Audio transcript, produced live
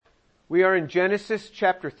We are in Genesis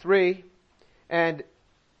chapter 3, and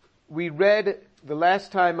we read, the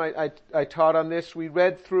last time I taught on this, we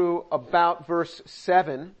read through about verse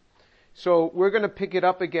 7. So we're going to pick it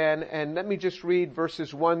up again, and let me just read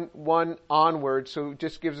verses 1 onward, so it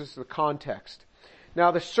just gives us the context.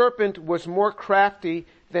 Now the serpent was more crafty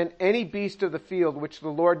than any beast of the field which the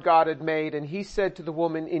Lord God had made, and he said to the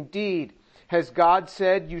woman, "Indeed, has God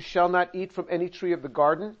said, you shall not eat from any tree of the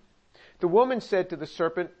garden?" The woman said to the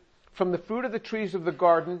serpent, "From the fruit of the trees of the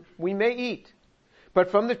garden we may eat, but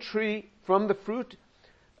from the fruit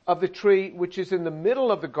of the tree which is in the middle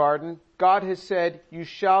of the garden, God has said, you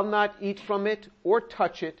shall not eat from it or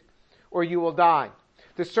touch it, or you will die."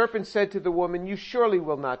 The serpent said to the woman, "You surely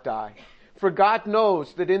will not die, for God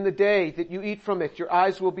knows that in the day that you eat from it, your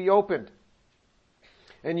eyes will be opened,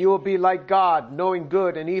 and you will be like God, knowing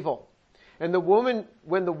good and evil." And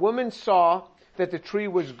when the woman saw that the tree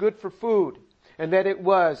was good for food, and that it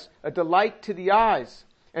was a delight to the eyes,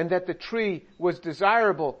 and that the tree was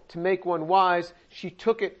desirable to make one wise, she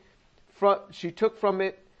took from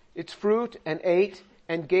it its fruit and ate,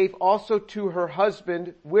 and gave also to her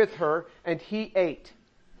husband with her, and he ate.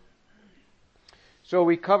 So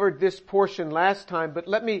we covered this portion last time, but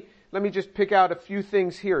let me just pick out a few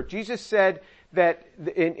things here. Jesus said that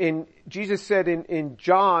in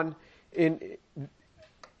John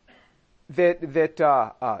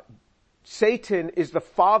that Satan is the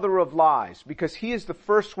father of lies, because he is the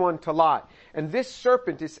first one to lie. And this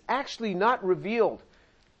serpent is actually not revealed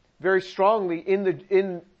very strongly in the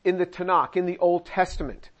Tanakh, in the Old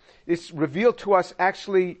Testament. It's revealed to us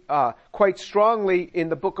actually quite strongly in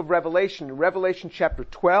the book of Revelation. In Revelation chapter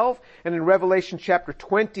 12 and in Revelation chapter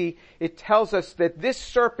 20, it tells us that this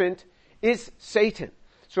serpent is Satan.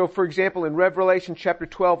 So, for example, in Revelation chapter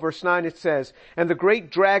 12, verse 9, it says, "And the great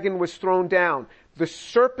dragon was thrown down, the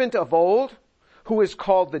serpent of old, who is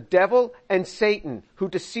called the devil and Satan, who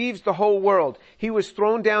deceives the whole world. He was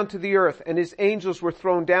thrown down to the earth, and his angels were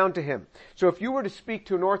thrown down to him." So if you were to speak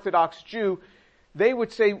to an Orthodox Jew, they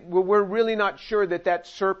would say, well, we're really not sure that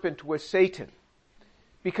serpent was Satan,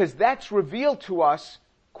 because that's revealed to us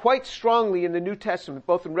quite strongly in the New Testament,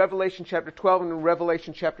 both in Revelation chapter 12 and in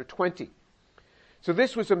Revelation chapter 20. So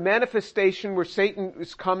this was a manifestation where Satan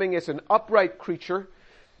is coming as an upright creature,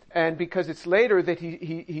 and because it's later that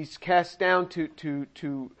he's cast down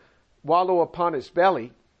to wallow upon his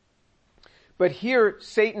belly. But here,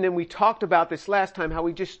 Satan, and we talked about this last time, how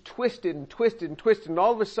he just twisted, and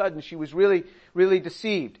all of a sudden she was really, really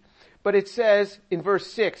deceived. But it says in verse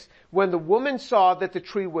 6, "When the woman saw that the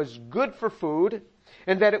tree was good for food,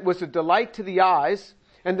 and that it was a delight to the eyes,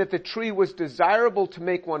 and that the tree was desirable to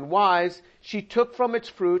make one wise, she took from its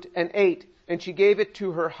fruit and ate, and she gave it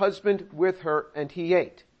to her husband with her, and he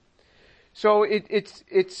ate." So it's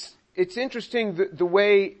interesting the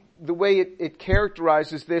way it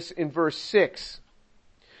characterizes this in verse 6.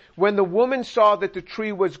 "When the woman saw that the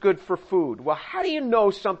tree was good for food." Well, how do you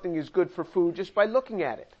know something is good for food? Just by looking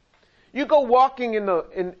at it. You go walking in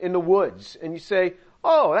the woods and you say,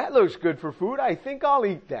 "Oh, that looks good for food. I think I'll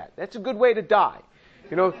eat that. That's a good way to die."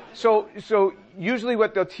 So usually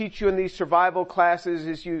what they'll teach you in these survival classes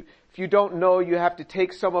is if you don't know, you have to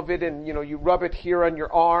take some of it and, you rub it here on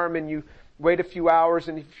your arm and you wait a few hours,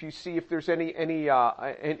 and if you see if there's any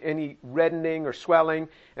reddening or swelling,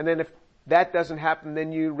 and then if that doesn't happen,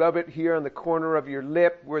 then you rub it here on the corner of your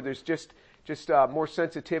lip where there's just more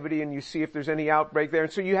sensitivity, and you see if there's any outbreak there.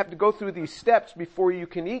 And so you have to go through these steps before you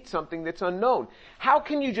can eat something that's unknown. How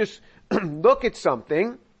can you just look at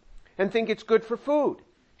something and think it's good for food?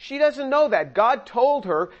 She doesn't know that. God told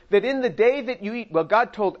her that in the day that you eat, well,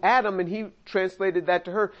 God told Adam, and he translated that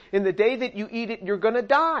to her, in the day that you eat it, you're going to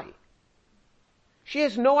die. She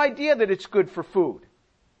has no idea that it's good for food.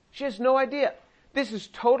 She has no idea. This is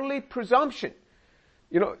totally presumption.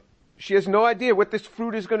 She has no idea what this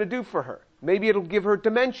fruit is going to do for her. Maybe it'll give her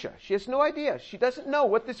dementia. She has no idea. She doesn't know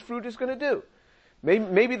what this fruit is going to do.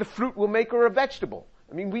 Maybe the fruit will make her a vegetable.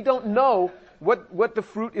 I mean, we don't know what the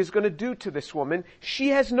fruit is going to do to this woman. She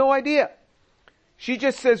has no idea. She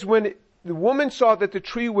just says, when the woman saw that the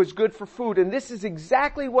tree was good for food, and this is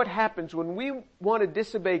exactly what happens when we want to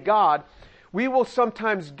disobey God. We will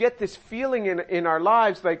sometimes get this feeling in our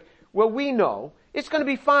lives like, well, we know it's going to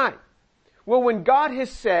be fine. Well, when God has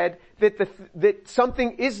said that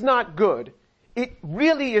something is not good, it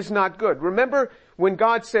really is not good. Remember when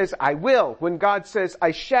God says, "I will," when God says,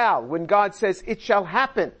 "I shall," when God says, "it shall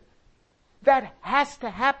happen." That has to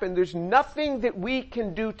happen. There's nothing that we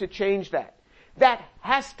can do to change that. That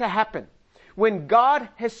has to happen. When God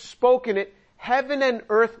has spoken it, heaven and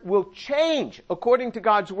earth will change according to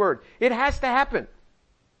God's word. It has to happen.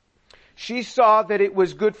 she saw that it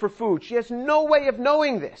was good for food. She has no way of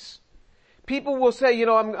knowing this. People will say,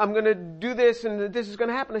 I'm going to do this and this is going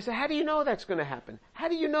to happen. I say, how do you know that's going to happen? How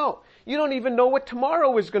do you know? You don't even know what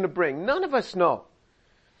tomorrow is going to bring. None of us know.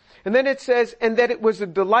 And then it says, and that it was a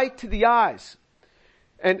delight to the eyes.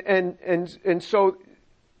 And so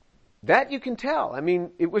that you can tell. I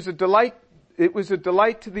mean, it was a delight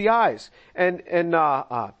to the eyes. And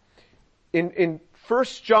in 1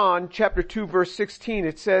 John chapter 2 verse 16,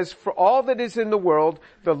 it says, for all that is in the world,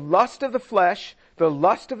 the lust of the flesh, the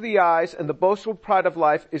lust of the eyes, and the boastful pride of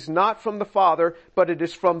life is not from the Father, but it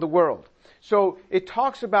is from the world. So it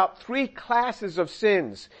talks about three classes of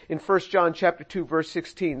sins in 1 John chapter 2 verse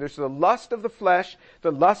 16. There's the lust of the flesh,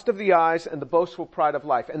 the lust of the eyes, and the boastful pride of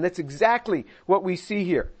life. And that's exactly what we see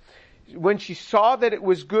here. When she saw that it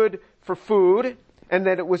was good for food, and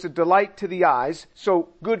that it was a delight to the eyes, so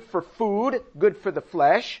good for food, good for the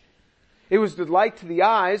flesh. It was delight to the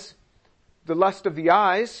eyes, the lust of the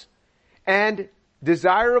eyes, and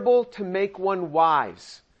desirable to make one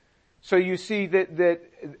wise. So you see that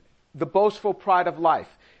the boastful pride of life,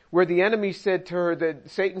 where the enemy said to her, that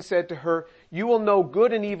Satan said to her, you will know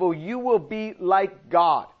good and evil, you will be like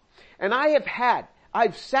God. And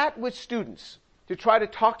I've sat with students to try to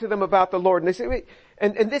talk to them about the Lord, and they say, wait,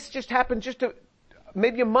 and this just happened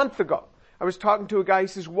maybe a month ago. I was talking to a guy, he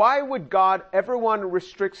says, why would God ever want to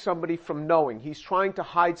restrict somebody from knowing? He's trying to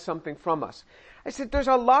hide something from us. I said, there's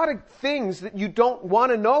a lot of things that you don't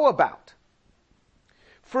want to know about.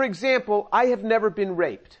 For example, I have never been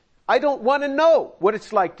raped. I don't want to know what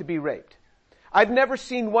it's like to be raped. I've never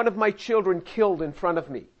seen one of my children killed in front of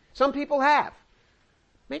me. Some people have.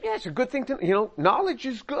 Maybe that's a good thing knowledge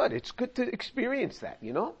is good. It's good to experience that,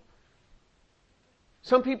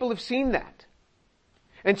 Some people have seen that.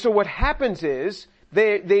 And so what happens is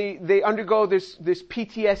they undergo this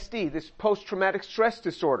PTSD, this post-traumatic stress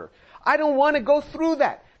disorder. I don't want to go through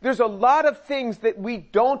that. There's a lot of things that we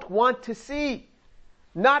don't want to see.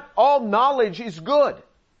 Not all knowledge is good.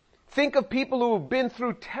 Think of people who have been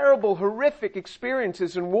through terrible, horrific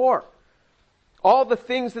experiences in war. All the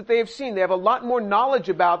things that they have seen. They have a lot more knowledge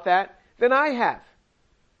about that than I have.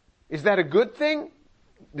 Is that a good thing?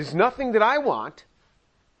 There's nothing that I want.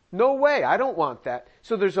 No way, I don't want that.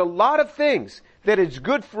 So there's a lot of things that it's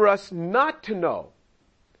good for us not to know.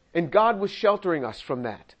 And God was sheltering us from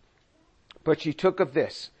that. But she took of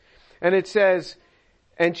this. And it says,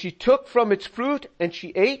 and she took from its fruit and she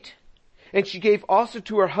ate, and she gave also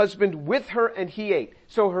to her husband with her, and he ate.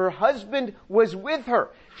 So her husband was with her.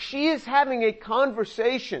 She is having a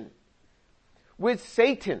conversation with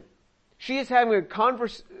Satan. She is having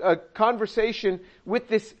a conversation with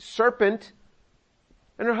this serpent,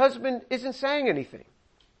 and her husband isn't saying anything.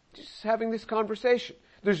 Just having this conversation.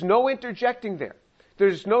 There's no interjecting there.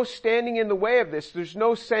 There's no standing in the way of this. There's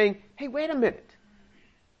no saying, hey, wait a minute.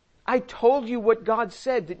 I told you what God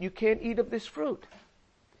said, that you can't eat of this fruit.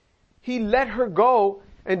 He let her go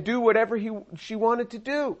and do whatever she wanted to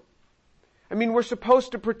do. I mean, we're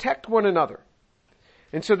supposed to protect one another.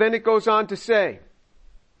 And so then it goes on to say,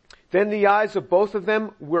 then the eyes of both of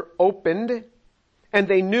them were opened, and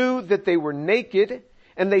they knew that they were naked,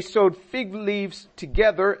 and they sewed fig leaves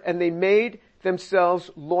together, and they made themselves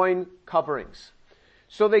loin coverings.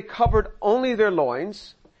 So they covered only their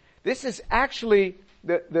loins. This is actually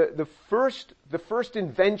the first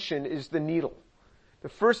invention is the needle. The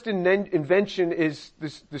first invention is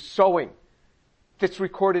the sewing that's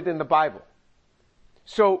recorded in the Bible.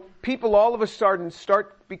 So people all of a sudden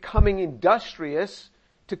start becoming industrious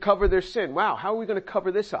to cover their sin. Wow, how are we going to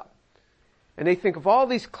cover this up? And they think of all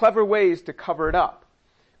these clever ways to cover it up.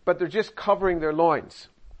 But they're just covering their loins.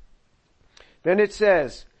 Then it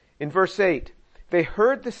says in verse 8, they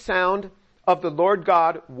heard the sound of the Lord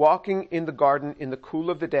God walking in the garden in the cool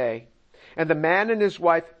of the day, and the man and his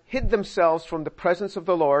wife hid themselves from the presence of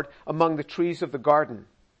the Lord among the trees of the garden.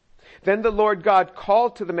 Then the Lord God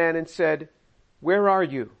called to the man and said, where are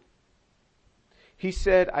you? He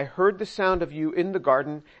said, I heard the sound of you in the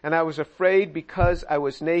garden, and I was afraid because I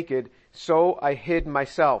was naked, so I hid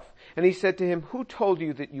myself. And he said to him, who told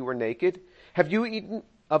you that you were naked? Have you eaten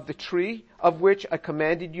of the tree of which I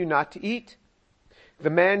commanded you not to eat? The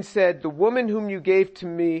man said, the woman whom you gave to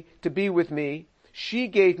me to be with me, she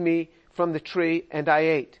gave me from the tree, and I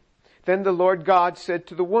ate. Then the Lord God said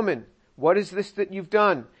to the woman, what is this that you've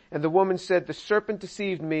done? And the woman said, the serpent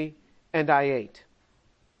deceived me, and I ate.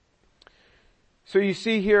 So you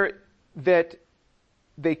see here that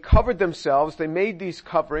they covered themselves, they made these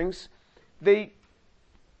coverings, they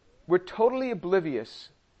were totally oblivious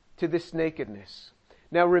to this nakedness.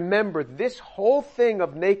 Now remember, this whole thing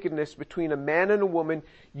of nakedness between a man and a woman,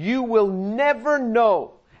 you will never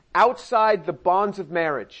know outside the bonds of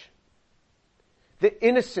marriage, the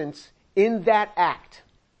innocence in that act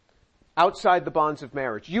outside the bonds of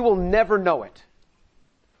marriage. You will never know it.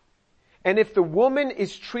 And if the woman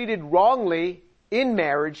is treated wrongly in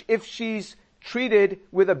marriage, if she's treated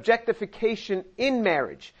with objectification in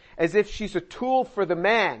marriage, as if she's a tool for the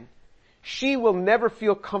man, she will never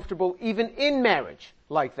feel comfortable even in marriage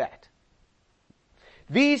like that.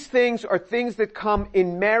 These things are things that come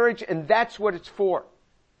in marriage, and that's what it's for.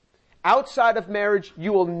 Outside of marriage,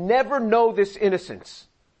 you will never know this innocence.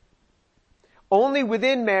 Only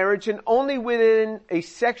within marriage and only within a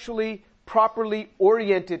sexually properly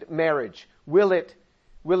oriented marriage will it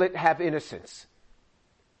have innocence.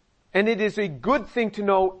 And it is a good thing to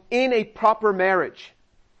know in a proper marriage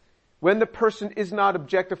when the person is not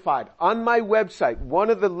objectified. On my website, one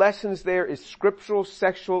of the lessons there is scriptural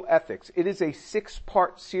sexual ethics. It is a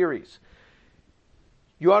 6-part series.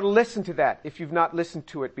 You ought to listen to that if you've not listened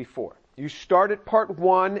to it before. You start at part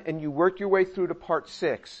 1 and you work your way through to part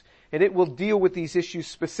 6. And it will deal with these issues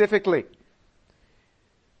specifically.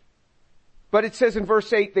 But it says in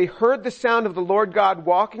verse 8, they heard the sound of the Lord God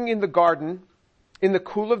walking in the garden in the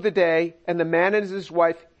cool of the day, and the man and his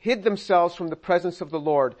wife hid themselves from the presence of the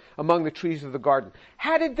Lord among the trees of the garden.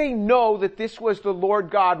 How did they know that this was the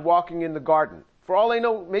Lord God walking in the garden? For all they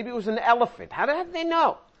know, maybe it was an elephant. How did they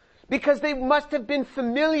know? Because they must have been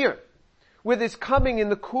familiar with his coming in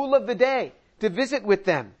the cool of the day to visit with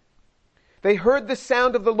them. They heard the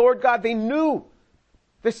sound of the Lord God. They knew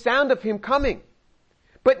the sound of him coming.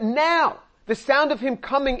 But now, the sound of him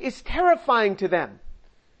coming is terrifying to them.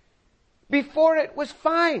 Before it was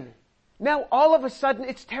fine. Now all of a sudden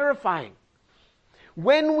it's terrifying.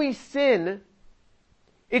 When we sin,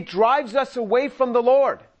 it drives us away from the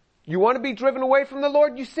Lord. You want to be driven away from the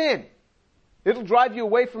Lord? You sin. It'll drive you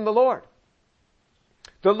away from the Lord.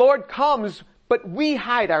 The Lord comes, but we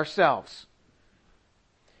hide ourselves.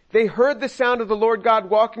 They heard the sound of the Lord God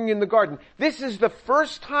walking in the garden. This is the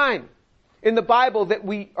first time in the Bible that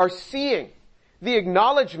we are seeing the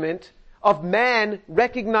acknowledgement of man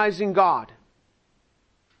recognizing God.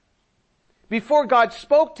 Before God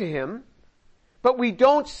spoke to him, but we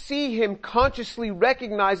don't see him consciously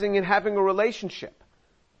recognizing and having a relationship.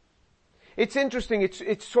 It's interesting.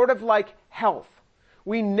 It's sort of like health.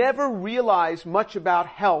 We never realize much about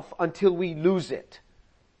health until we lose it.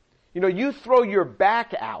 You know, you throw your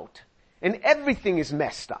back out and everything is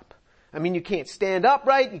messed up. I mean, you can't stand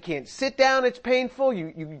upright. You can't sit down. It's painful.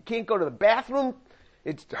 You can't go to the bathroom.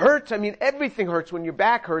 It hurts. I mean, everything hurts when your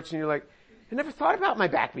back hurts and you're like, I never thought about my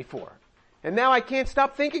back before. And now I can't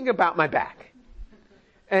stop thinking about my back.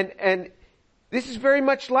 And this is very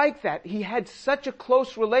much like that. He had such a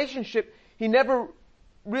close relationship. He never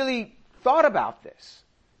really thought about this.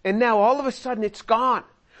 And now all of a sudden it's gone.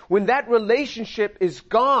 When that relationship is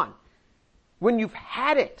gone, when you've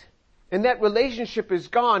had it and that relationship is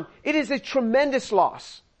gone, it is a tremendous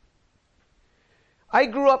loss. I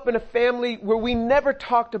grew up in a family where we never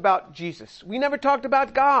talked about Jesus. We never talked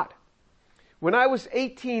about God. When I was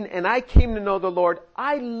 18 and I came to know the Lord,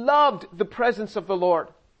 I loved the presence of the Lord.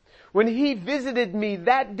 When he visited me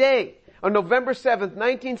that day on November 7th,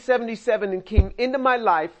 1977 and came into my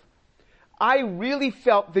life, I really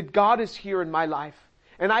felt that God is here in my life.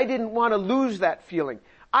 And I didn't want to lose that feeling.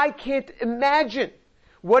 I can't imagine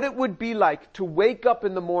what it would be like to wake up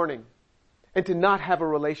in the morning and to not have a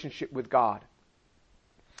relationship with God.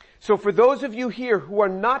 So for those of you here who are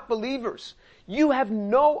not believers, you have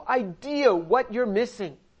no idea what you're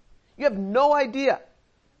missing. You have no idea.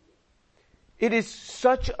 It is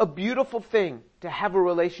such a beautiful thing to have a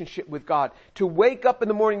relationship with God. To wake up in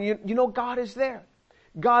the morning, you know God is there.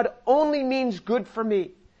 God only means good for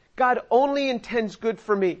me. God only intends good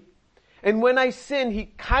for me. And when I sin,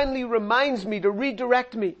 he kindly reminds me to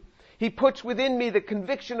redirect me. He puts within me the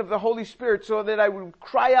conviction of the Holy Spirit so that I would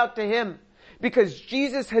cry out to him. Because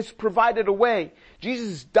Jesus has provided a way.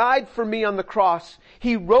 Jesus died for me on the cross.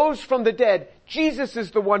 He rose from the dead. Jesus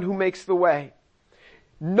is the one who makes the way.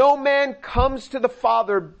 No man comes to the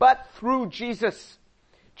Father but through Jesus.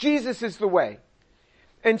 Jesus is the way.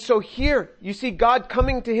 And so here, you see God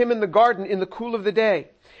coming to him in the garden in the cool of the day.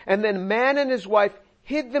 And then man and his wife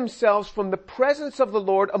hid themselves from the presence of the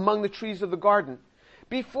Lord among the trees of the garden.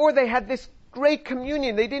 Before they had this great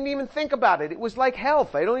communion, they didn't even think about it. It was like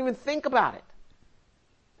health. They don't even think about it.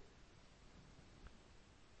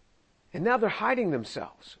 And now they're hiding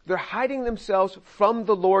themselves. They're hiding themselves from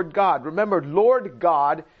the Lord God. Remember, Lord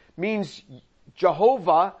God means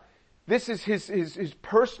Jehovah. This is his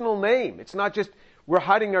personal name. It's not just we're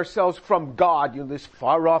hiding ourselves from God, this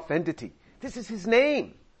far-off entity. This is his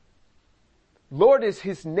name. Lord is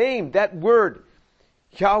his name. That word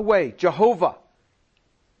Yahweh, Jehovah,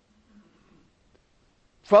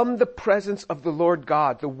 from the presence of the Lord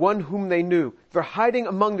God, the one whom they knew. They're hiding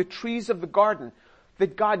among the trees of the garden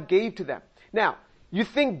that God gave to them. Now, you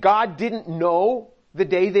think God didn't know the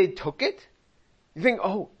day they took it? You think,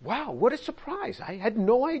 oh, wow, what a surprise. I had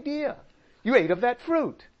no idea. You ate of that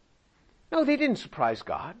fruit. No, they didn't surprise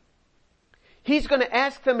God. He's going to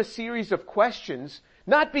ask them a series of questions,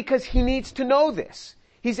 not because he needs to know this.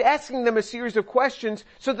 He's asking them a series of questions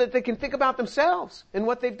so that they can think about themselves and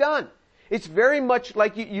what they've done. It's very much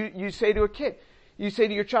like you say to a kid. You say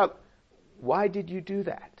to your child, why did you do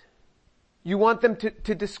that? You want them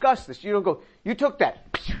to discuss this. You don't go, you took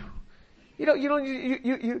that.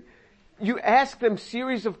 You ask them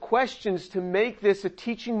series of questions to make this a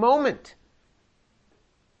teaching moment.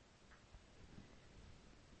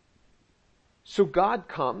 So God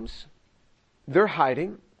comes, they're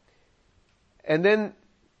hiding, and then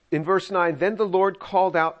in verse 9, then the Lord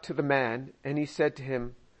called out to the man, and he said to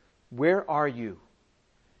him, where are you?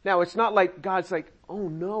 Now, it's not like God's like, oh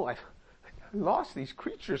no, I've lost these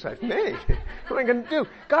creatures I've made. What am I going to do?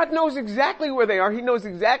 God knows exactly where they are. He knows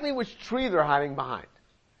exactly which tree they're hiding behind.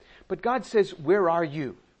 But God says, where are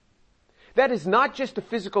you? That is not just a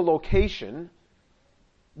physical location.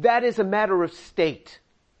 That is a matter of state.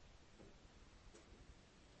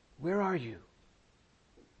 Where are you?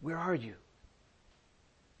 Where are you?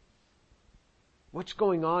 What's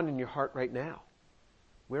going on in your heart right now?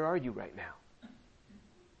 Where are you right now?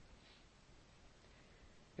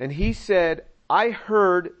 And he said, I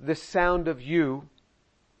heard the sound of you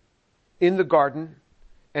in the garden,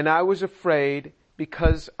 and I was afraid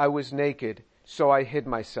because I was naked, so I hid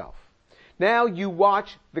myself. Now you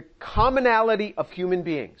watch the commonality of human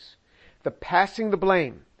beings, the passing the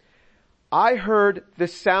blame. I heard the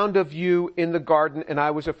sound of you in the garden, and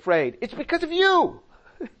I was afraid. It's because of you.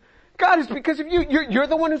 God, it's because of you. You're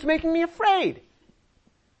the one who's making me afraid.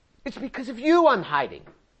 It's because of you I'm hiding.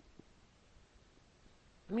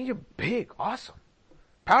 I mean, you're big, awesome,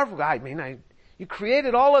 powerful guy. I mean, you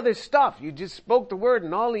created all of this stuff. You just spoke the word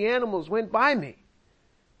and all the animals went by me.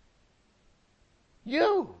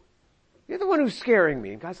 You're the one who's scaring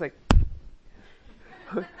me. And God's like,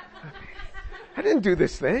 I didn't do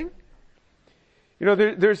this thing. You know,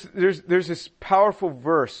 there's this powerful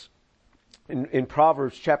verse in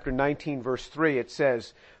Proverbs chapter 19 verse 3. It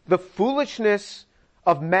says, the foolishness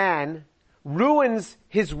of man ruins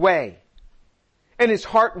his way, and his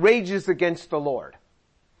heart rages against the Lord.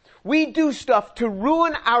 We do stuff to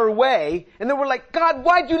ruin our way, and then we're like, God,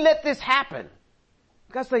 why'd you let this happen?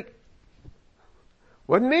 God's like,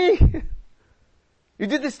 wasn't me. You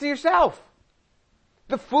did this to yourself.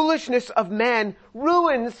 The foolishness of man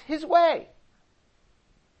ruins his way,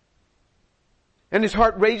 and his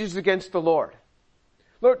heart rages against the Lord.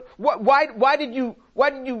 Lord, why did you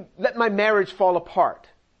let my marriage fall apart?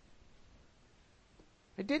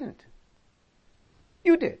 I didn't.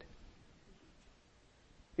 You did.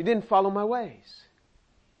 You didn't follow my ways.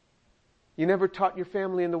 You never taught your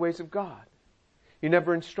family in the ways of God. You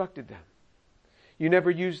never instructed them. You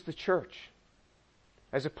never used the church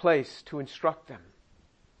as a place to instruct them.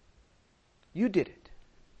 You did it.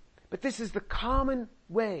 But this is the common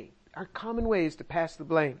way. Our common way is to pass the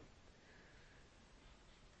blame.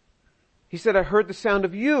 He said, I heard the sound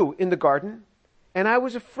of you in the garden, and I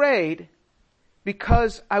was afraid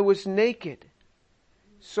because I was naked.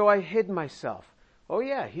 So I hid myself. Oh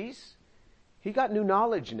yeah, he got new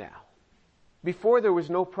knowledge now. Before there was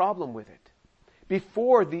no problem with it.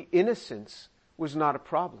 Before the innocence was not a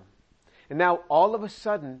problem. And now all of a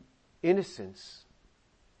sudden, innocence,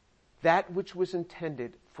 that which was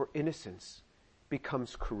intended for innocence,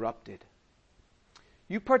 becomes corrupted.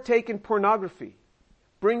 You partake in pornography.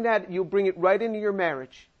 You'll bring it right into your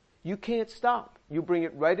marriage. You can't stop. You bring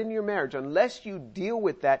it right into your marriage. Unless you deal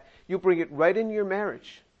with that, you'll bring it right into your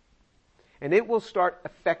marriage. And it will start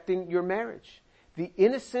affecting your marriage. The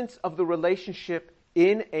innocence of the relationship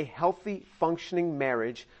in a healthy, functioning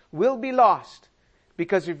marriage will be lost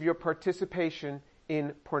because of your participation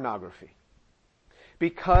in pornography.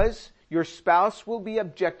 Because your spouse will be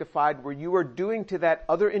objectified where you are doing to that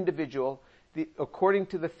other individual according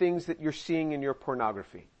to the things that you're seeing in your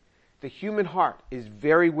pornography. The human heart is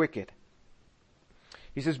very wicked.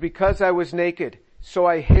 He says, because I was naked, so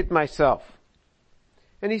I hid myself.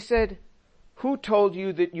 And he said, who told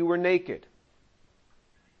you that you were naked?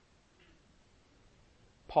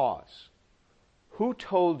 Pause. Who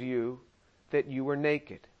told you that you were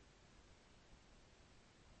naked?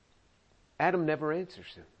 Adam never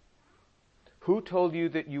answers him. Who told you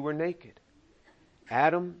that you were naked?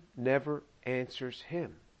 Adam never answers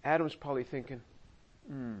him. Adam's probably thinking,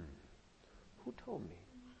 who told me?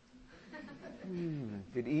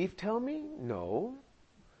 Did Eve tell me? No.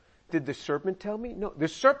 Did the serpent tell me? No. The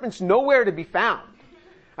serpent's nowhere to be found.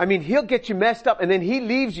 I mean, he'll get you messed up and then he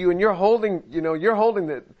leaves you and you're holding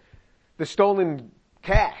the stolen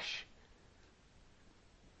cash.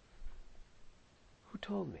 Who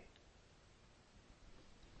told me?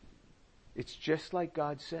 It's just like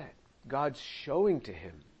God said. God's showing to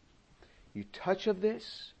him, you touch of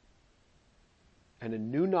this and a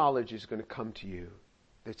new knowledge is going to come to you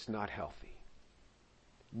that's not healthy.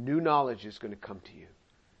 New knowledge is going to come to you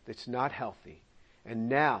that's not healthy. And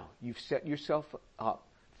now you've set yourself up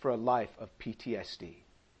for a life of PTSD,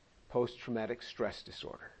 post-traumatic stress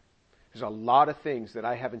disorder. There's a lot of things that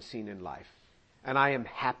I haven't seen in life, and I am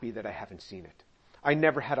happy that I haven't seen it. I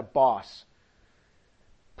never had a boss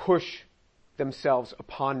push themselves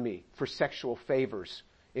upon me for sexual favors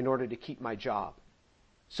in order to keep my job.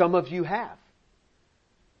 Some of you have.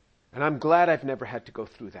 And I'm glad I've never had to go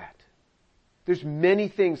through that. There's many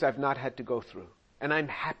things I've not had to go through, and I'm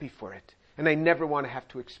happy for it. And I never want to have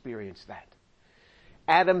to experience that.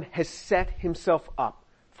 Adam has set himself up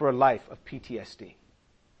for a life of PTSD.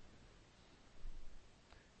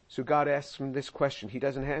 So God asks him this question. He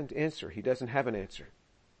doesn't have an answer. He doesn't have an answer.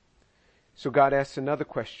 So God asks another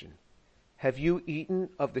question. Have you eaten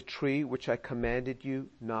of the tree which I commanded you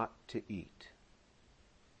not to eat?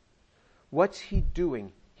 What's he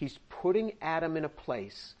doing? He's putting Adam in a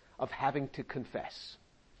place of having to confess.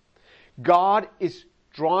 God is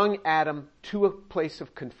drawing Adam to a place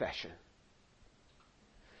of confession.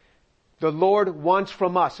 The Lord wants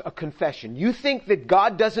from us a confession. You think that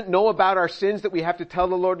God doesn't know about our sins, that we have to tell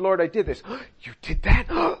the Lord, Lord, I did this. You did that?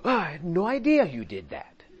 I had no idea you did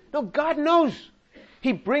that. No, God knows.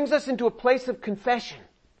 He brings us into a place of confession.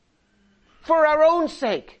 For our own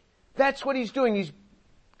sake. That's what he's doing. He's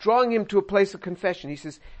drawing him to a place of confession. He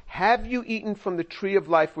says, have you eaten from the tree of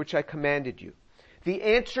life which I commanded you? The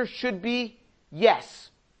answer should be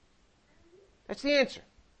yes. That's the answer.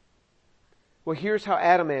 Well, here's how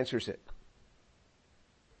Adam answers it.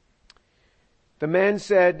 The man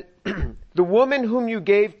said, the woman whom you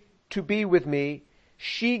gave to be with me,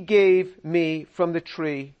 she gave me from the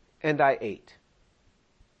tree and I ate.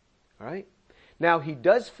 All right? Now he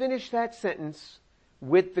does finish that sentence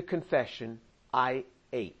with the confession, I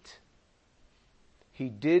ate. He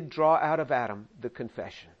did draw out of Adam the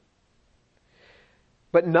confession.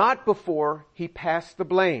 But not before he passed the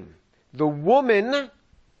blame. The woman,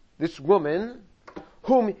 this woman,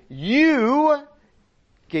 whom you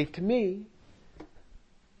gave to me,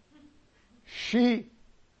 she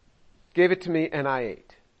gave it to me and I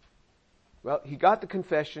ate. Well, he got the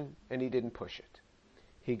confession and he didn't push it.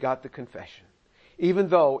 He got the confession. Even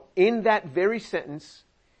though in that very sentence,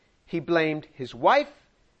 he blamed his wife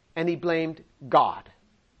and he blamed God.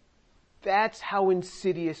 That's how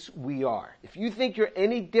insidious we are. If you think you're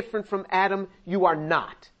any different from Adam, you are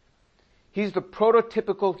not. He's the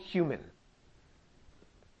prototypical human.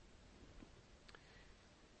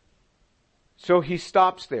 So he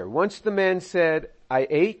stops there. Once the man said, I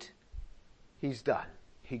ate, he's done.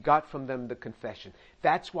 He got from them the confession.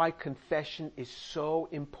 That's why confession is so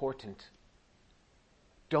important.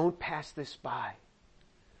 Don't pass this by.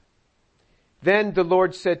 Then the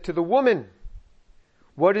Lord said to the woman,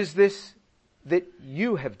 what is this that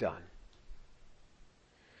you have done?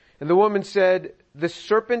 And the woman said, the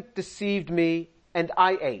serpent deceived me and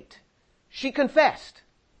I ate. She confessed.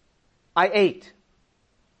 I ate.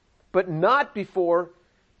 But not before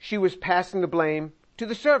she was passing the blame to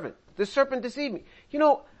the serpent. The serpent deceived me. You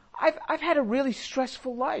know, I've had a really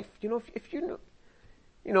stressful life. You know, if you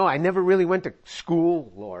know, I never really went to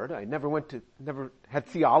school, Lord. I never had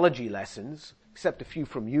theology lessons, except a few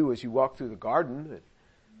from you as you walked through the garden.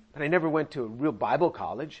 But I never went to a real Bible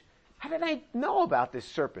college. How did I know about this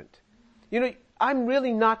serpent? You know, I'm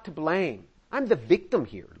really not to blame. I'm the victim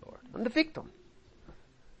here, Lord. I'm the victim.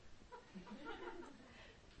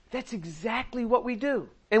 That's exactly what we do.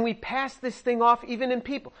 And we pass this thing off even in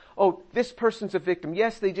people. Oh, this person's a victim.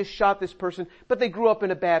 Yes, they just shot this person, but they grew up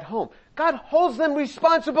in a bad home. God holds them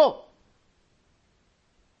responsible.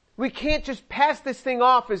 We can't just pass this thing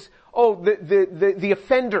off as, oh, the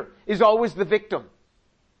offender is always the victim.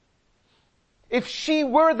 If she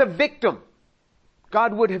were the victim,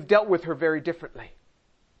 God would have dealt with her very differently.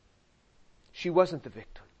 She wasn't the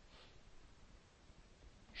victim.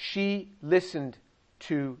 She listened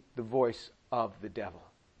to the voice of the devil.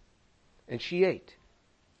 And she ate.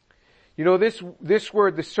 You know, this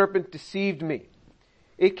word, the serpent deceived me.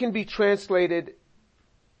 It can be translated,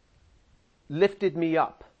 lifted me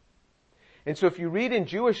up. And so if you read in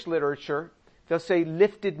Jewish literature, they'll say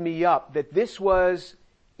lifted me up, that this was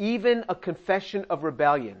even a confession of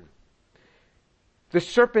rebellion. The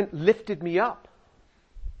serpent lifted me up.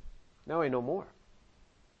 Now I know more.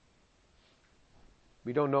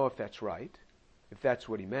 We don't know if that's right, if that's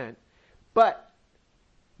what he meant. But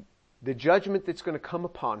the judgment that's going to come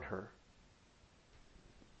upon her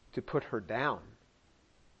to put her down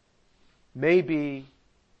may be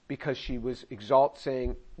because she was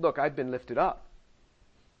saying, look, I've been lifted up.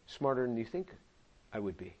 Smarter than you think I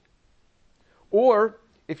would be. Or,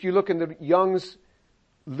 if you look in the Young's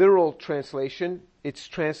literal translation, it's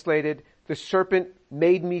translated, the serpent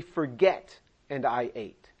made me forget and I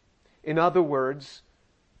ate. In other words,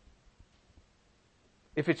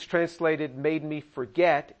 if it's translated made me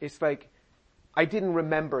forget, it's like, I didn't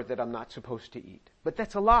remember that I'm not supposed to eat. But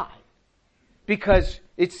that's a lie. Because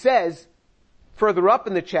it says, further up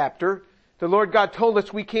in the chapter, the Lord God told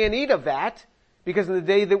us we can't eat of that, because in the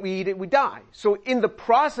day that we eat it, we die. So in the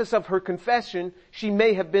process of her confession, she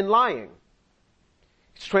may have been lying.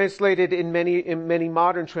 It's translated in many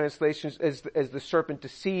modern translations as the serpent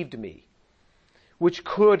deceived me, which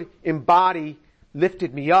could embody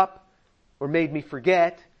lifted me up or made me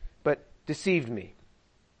forget, but deceived me.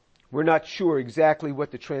 We're not sure exactly what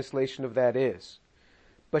the translation of that is.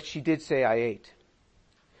 But she did say, I ate.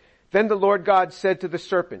 Then the Lord God said to the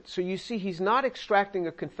serpent. So you see, he's not extracting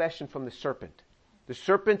a confession from the serpent. The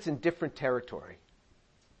serpent's in different territory.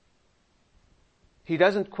 He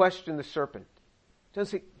doesn't question the serpent. He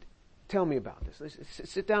doesn't say, tell me about this.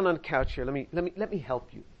 Sit down on the couch here. Let me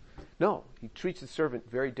help you. No, he treats the serpent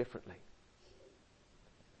very differently.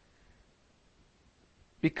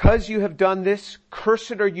 Because you have done this,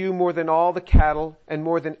 cursed are you more than all the cattle and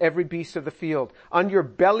more than every beast of the field. On your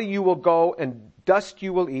belly you will go and dust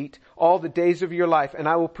you will eat all the days of your life, and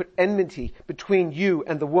I will put enmity between you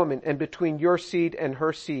and the woman and between your seed and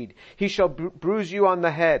her seed. He shall bruise you on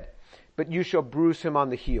the head, but you shall bruise him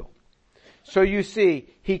on the heel. So you see,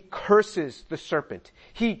 he curses the serpent.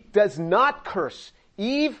 He does not curse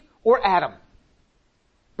Eve or Adam,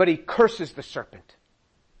 but he curses the serpent.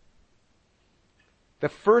 The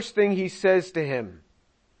first thing he says to him,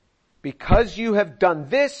 because you have done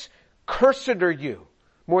this, cursed are you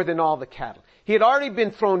more than all the cattle. He had already been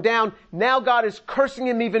thrown down. Now God is cursing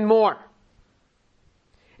him even more.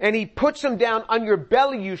 And he puts him down, on your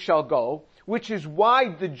belly you shall go, which is why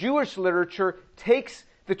the Jewish literature takes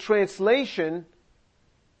the translation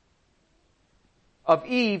of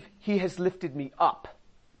Eve, he has lifted me up.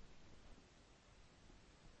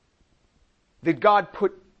 That God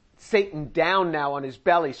put Satan down now on his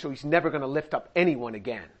belly, so he's never going to lift up anyone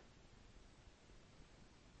again.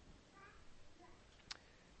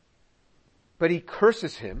 But he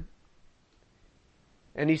curses him,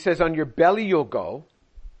 and he says, on your belly you'll go,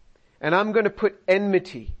 and I'm going to put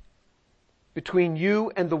enmity between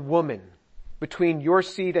you and the woman, between your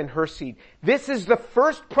seed and her seed. This is the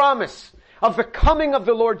first promise of the coming of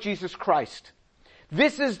the Lord Jesus Christ.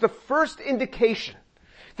 This is the first indication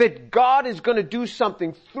that God is going to do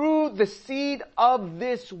something through the seed of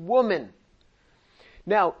this woman.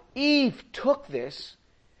 Now, Eve took this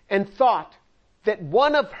and thought that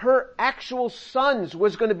one of her actual sons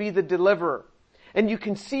was going to be the deliverer. And you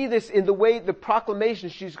can see this in the way, the proclamation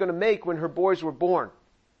she's going to make when her boys were born.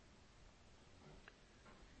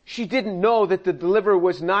 She didn't know that the deliverer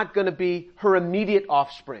was not going to be her immediate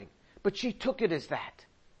offspring, but she took it as that.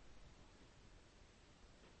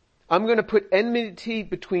 I'm going to put enmity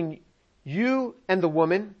between you and the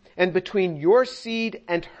woman, and between your seed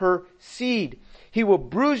and her seed. He will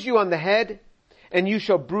bruise you on the head, and you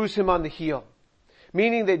shall bruise him on the heel.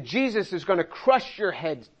 Meaning that Jesus is going to crush your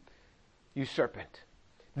head, you serpent.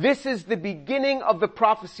 This is the beginning of the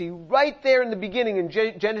prophecy, right there in the beginning in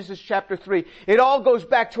Genesis chapter 3. It all goes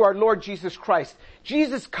back to our Lord Jesus Christ.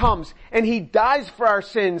 Jesus comes and he dies for our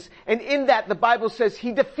sins, and in that the Bible says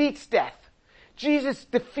he defeats death. Jesus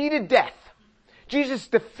defeated death. Jesus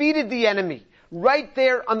defeated the enemy. Right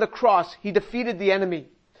there on the cross, he defeated the enemy.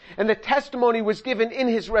 And the testimony was given in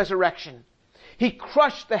his resurrection. He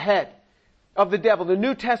crushed the head of the devil. The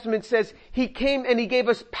New Testament says he came and he gave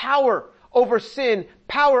us power over sin,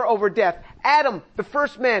 power over death. Adam, the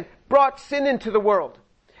first man, brought sin into the world.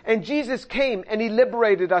 And Jesus came and he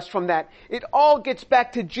liberated us from that. It all gets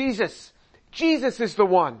back to Jesus. Jesus is the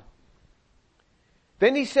one.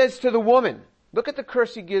 Then he says to the woman, look at the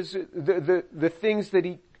curse he gives, the things that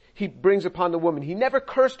he brings upon the woman. He never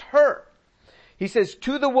cursed her. He says,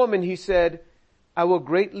 to the woman, he said, I will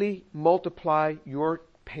greatly multiply your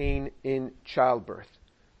pain in childbirth.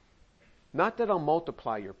 Not that I'll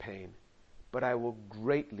multiply your pain, but I will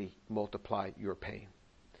greatly multiply your pain.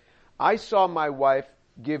 I saw my wife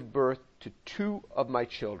give birth to 2 of my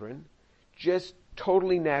children, just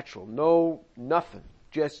totally natural. No, nothing.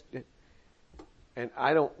 Just And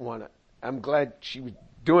I'm glad she was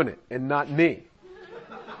doing it and not me.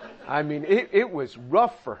 I mean, it was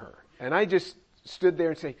rough for her. And I just stood there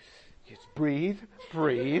and say, just breathe.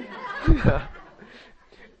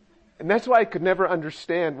 And that's why I could never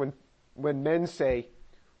understand when men say,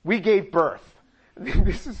 we gave birth.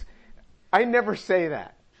 I never say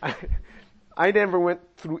that. I never went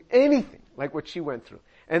through anything like what she went through.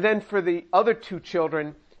 And then for the other two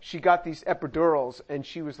children, she got these epidurals and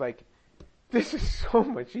she was like, this is so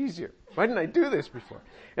much easier. Why didn't I do this before?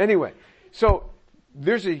 Anyway, so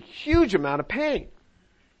there's a huge amount of pain.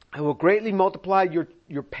 I will greatly multiply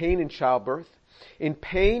your pain in childbirth. In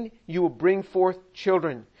pain, you will bring forth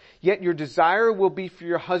children. Yet your desire will be for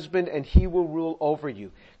your husband and he will rule over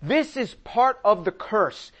you. This is part of the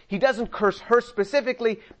curse. He doesn't curse her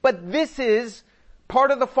specifically, but this is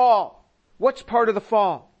part of the fall. What's part of the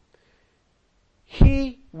fall?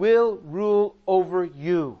 He will rule over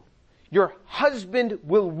you. Your husband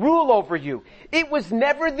will rule over you. It was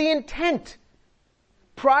never the intent.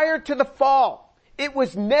 Prior to the fall, it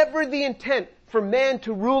was never the intent for man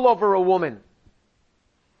to rule over a woman.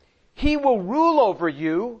 He will rule over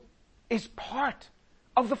you is part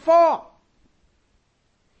of the fall.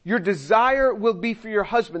 Your desire will be for your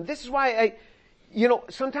husband. This is why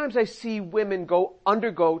sometimes I see women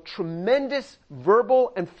undergo tremendous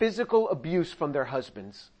verbal and physical abuse from their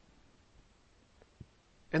husbands.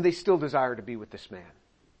 And they still desire to be with this man.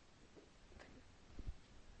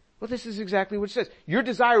 Well, this is exactly what it says. Your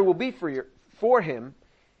desire will be for him,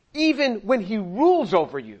 even when he rules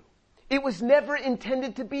over you. It was never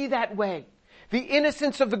intended to be that way. The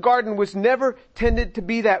innocence of the garden was never intended to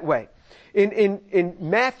be that way. In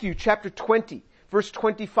Matthew chapter 20, verse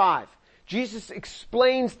 25, Jesus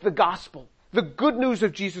explains the gospel, the good news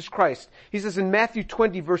of Jesus Christ. He says in Matthew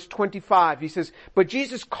 20, verse 25, he says, but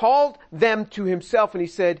Jesus called them to himself and he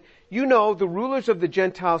said, you know, the rulers of the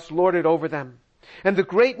Gentiles lord it over them, and the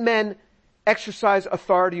great men exercise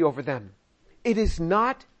authority over them. It is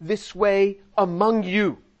not this way among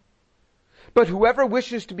you. But whoever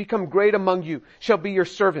wishes to become great among you shall be your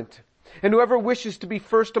servant. And whoever wishes to be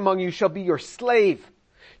first among you shall be your slave.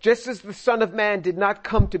 Just as the Son of Man did not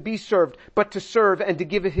come to be served, but to serve and to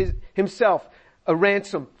give himself a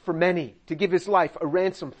ransom for many. To give his life a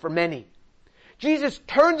ransom for many. Jesus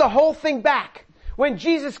turned the whole thing back. When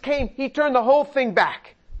Jesus came, he turned the whole thing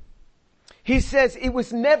back. He says it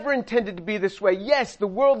was never intended to be this way. Yes, the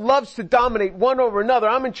world loves to dominate one over another.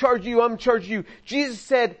 I'm in charge of you, I'm in charge of you. Jesus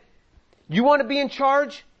said, you want to be in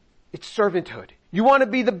charge? It's servanthood. You want to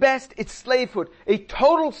be the best? It's slavehood. A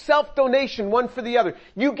total self-donation, one for the other.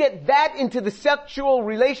 You get that into the sexual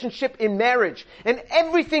relationship in marriage, and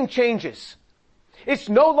everything changes. It's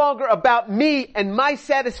no longer about me and my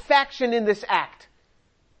satisfaction in this act.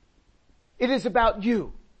 It is about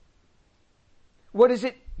you. What is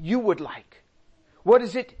it you would like? What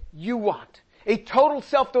is it you want? A total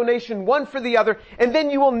self-donation, one for the other, and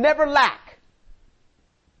then you will never lack.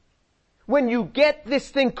 When you get this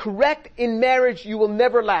thing correct in marriage, you will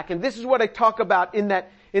never lack. And this is what I talk about in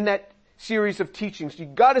that series of teachings. You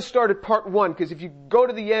got to start at part 1, because if you go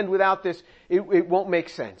to the end without this, it won't make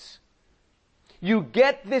sense. You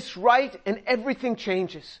get this right and everything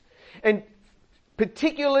changes. And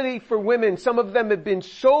particularly for women, some of them have been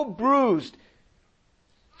so bruised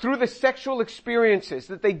through the sexual experiences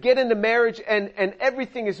that they get into marriage and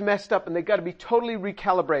everything is messed up and they've got to be totally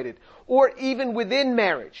recalibrated. Or even within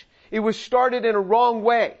marriage. It was started in a wrong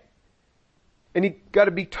way. And he got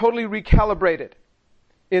to be totally recalibrated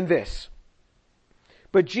in this.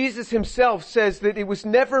 But Jesus himself says that it was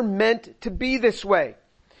never meant to be this way.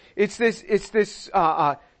 It's this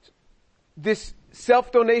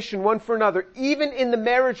self-donation one for another. Even in the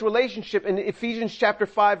marriage relationship in Ephesians chapter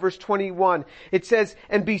 5 verse 21, it says,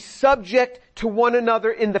 and be subject to one another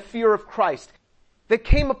in the fear of Christ. That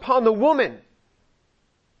came upon the woman.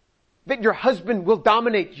 That your husband will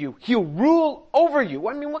dominate you. He'll rule over you.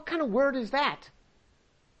 I mean, what kind of word is that?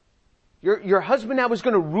 Your husband now is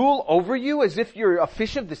going to rule over you as if you're a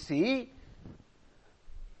fish of the sea?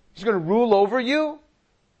 He's going to rule over you?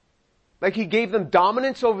 Like he gave them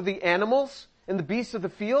dominance over the animals and the beasts of the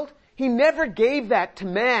field? He never gave that to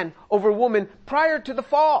man over woman prior to the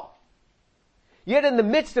fall. Yet in the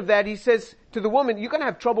midst of that, he says to the woman, you're going to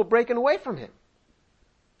have trouble breaking away from him.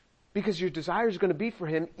 Because your desire is going to be for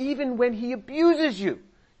him, even when he abuses you,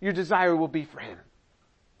 your desire will be for him.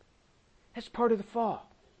 That's part of the fall.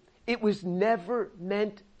 It was never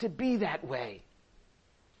meant to be that way.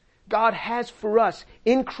 God has for us,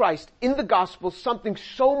 in Christ, in the gospel, something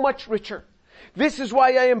so much richer. This is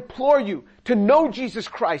why I implore you to know Jesus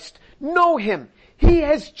Christ. Know him. He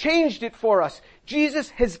has changed it for us. Jesus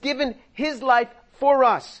has given his life for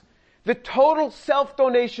us. The total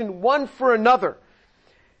self-donation one for another.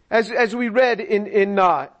 As we read in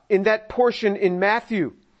that portion in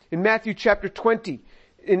Matthew chapter 20,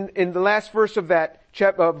 in the last verse of that,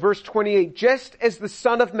 verse 28, just as the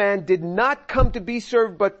Son of Man did not come to be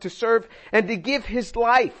served, but to serve and to give his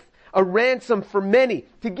life a ransom for many.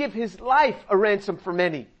 To give his life a ransom for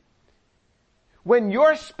many. When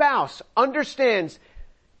your spouse understands,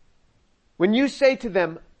 when you say to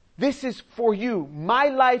them, this is for you, my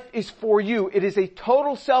life is for you, it is a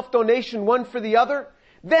total self-donation one for the other,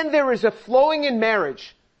 then there is a flowing in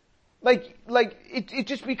marriage. It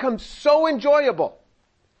just becomes so enjoyable.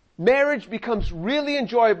 Marriage becomes really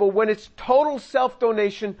enjoyable when it's total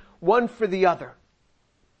self-donation one for the other.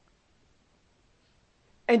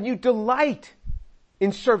 And you delight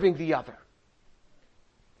in serving the other.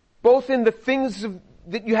 Both in the things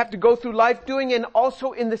that you have to go through life doing and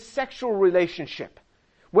also in the sexual relationship.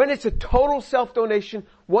 When it's a total self-donation,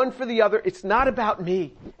 one for the other, it's not about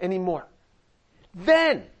me anymore.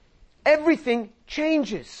 Then everything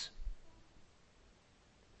changes.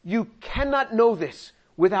 You cannot know this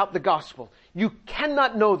without the gospel. You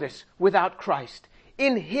cannot know this without Christ.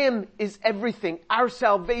 In Him is everything. Our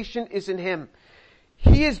salvation is in Him.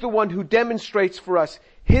 He is the one who demonstrates for us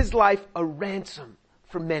His life a ransom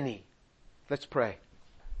for many. Let's pray.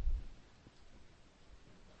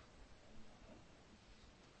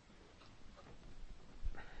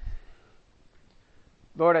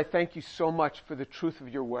 Lord, I thank you so much for the truth of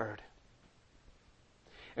your word.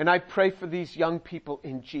 And I pray for these young people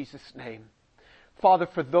in Jesus' name. Father,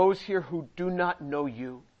 for those here who do not know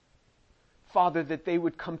you, Father, that they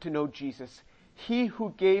would come to know Jesus. He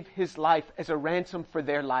who gave his life as a ransom for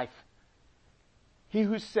their life. He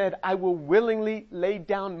who said, I will willingly lay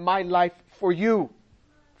down my life for you.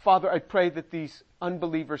 Father, I pray that these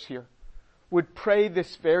unbelievers here would pray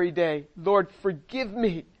this very day, Lord, forgive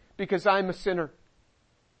me because I'm a sinner.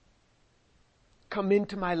 Come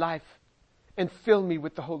into my life and fill me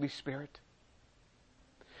with the Holy Spirit.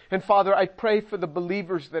 And Father, I pray for the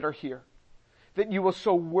believers that are here, that you will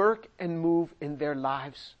so work and move in their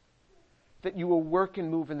lives. That you will work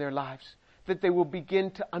and move in their lives. That they will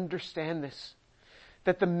begin to understand this.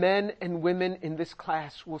 That the men and women in this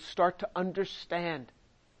class will start to understand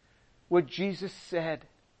what Jesus said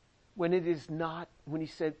when he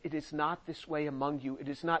said, it is not this way among you. It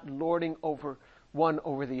is not lording over one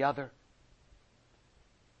over the other.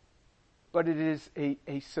 But it is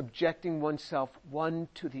a subjecting oneself one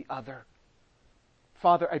to the other.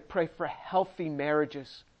 Father, I pray for healthy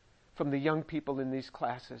marriages from the young people in these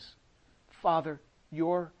classes. Father,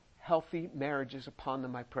 your healthy marriages upon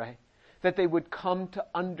them, I pray. That they would come to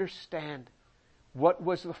understand what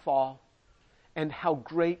was the fall and how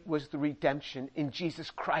great was the redemption in Jesus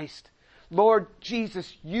Christ. Lord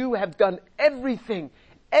Jesus, you have done everything.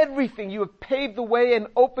 Everything. You have paved the way and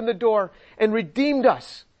opened the door and redeemed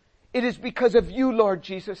us. It is because of you, Lord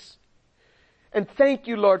Jesus. And thank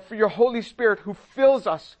you, Lord, for your Holy Spirit who fills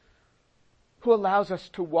us, who allows us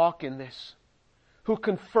to walk in this, who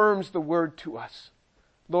confirms the word to us.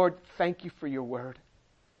 Lord, thank you for your word.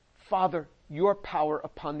 Father, your power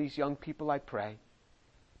upon these young people, I pray.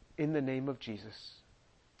 In the name of Jesus.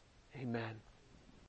 Amen.